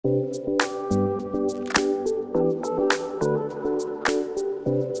I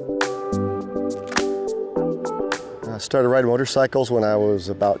started riding motorcycles when I was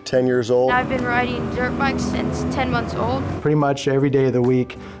about 10 years old. I've been riding dirt bikes since 10 months old. Pretty much every day of the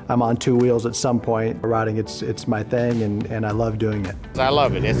week, I'm on two wheels at some point. Riding, it's my thing, and I love doing it. I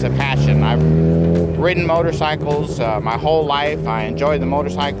love it. It's a passion. I've ridden motorcycles my whole life. I enjoy the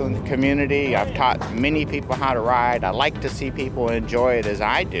motorcycling community. I've taught many people how to ride. I like to see people enjoy it as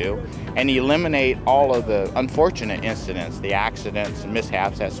I do and eliminate all of the unfortunate incidents, the accidents,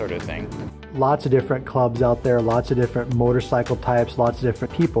 mishaps, that sort of thing. Lots of different clubs out there, lots of different motorcycle types, lots of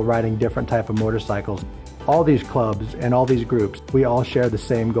different people riding different type of motorcycles. All these clubs and all these groups, we all share the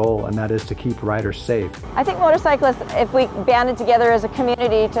same goal, and that is to keep riders safe. I think motorcyclists, if we banded together as a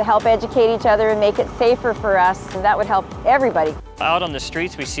community to help educate each other and make it safer for us, that would help everybody. Out on the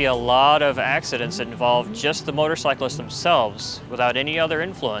streets, we see a lot of accidents that involve just the motorcyclists themselves without any other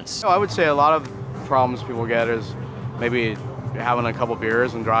influence. I would say a lot of problems people get is maybe having a couple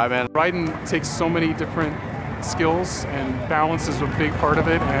beers and driving. Riding takes so many different skills, and balance is a big part of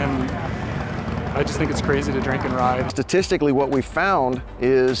it, and I just think it's crazy to drink and ride. Statistically, what we found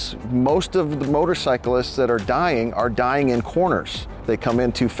is most of the motorcyclists that are dying in corners. They come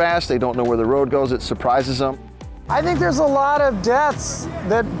in too fast, they don't know where the road goes, it surprises them. I think there's a lot of deaths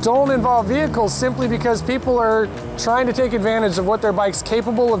that don't involve vehicles simply because people are trying to take advantage of what their bike's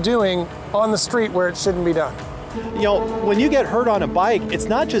capable of doing on the street where it shouldn't be done. You know, when you get hurt on a bike, it's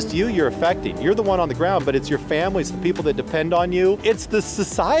not just you're affecting. You're the one on the ground, but it's your families, the people that depend on you. It's the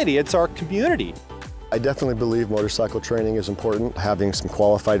society, it's our community. I definitely believe motorcycle training is important. Having some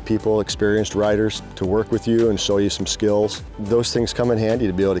qualified people, experienced riders to work with you and show you some skills. Those things come in handy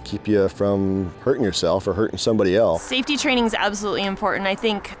to be able to keep you from hurting yourself or hurting somebody else. Safety training is absolutely important. I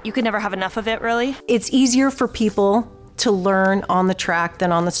think you could never have enough of it, really. It's easier for people to learn on the track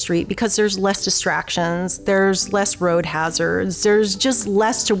than on the street because there's less distractions, there's less road hazards, there's just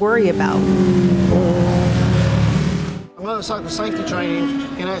less to worry about. Motorcycle safety training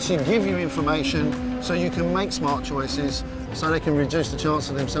can actually give you information so you can make smart choices so they can reduce the chance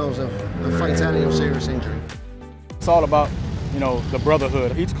of themselves of fatality or serious injury. It's all about, you know, the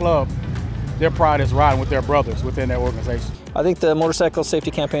brotherhood. Each club, their pride is riding with their brothers within their organization. I think the motorcycle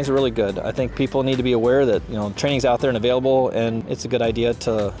safety campaigns are really good. I think people need to be aware that, you know, training's out there and available, and it's a good idea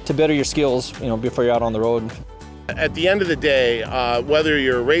to better your skills, you know, before you're out on the road. At the end of the day, whether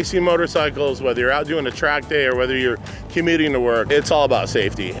you're racing motorcycles, whether you're out doing a track day, or whether you're commuting to work, it's all about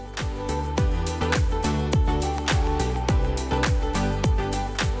safety.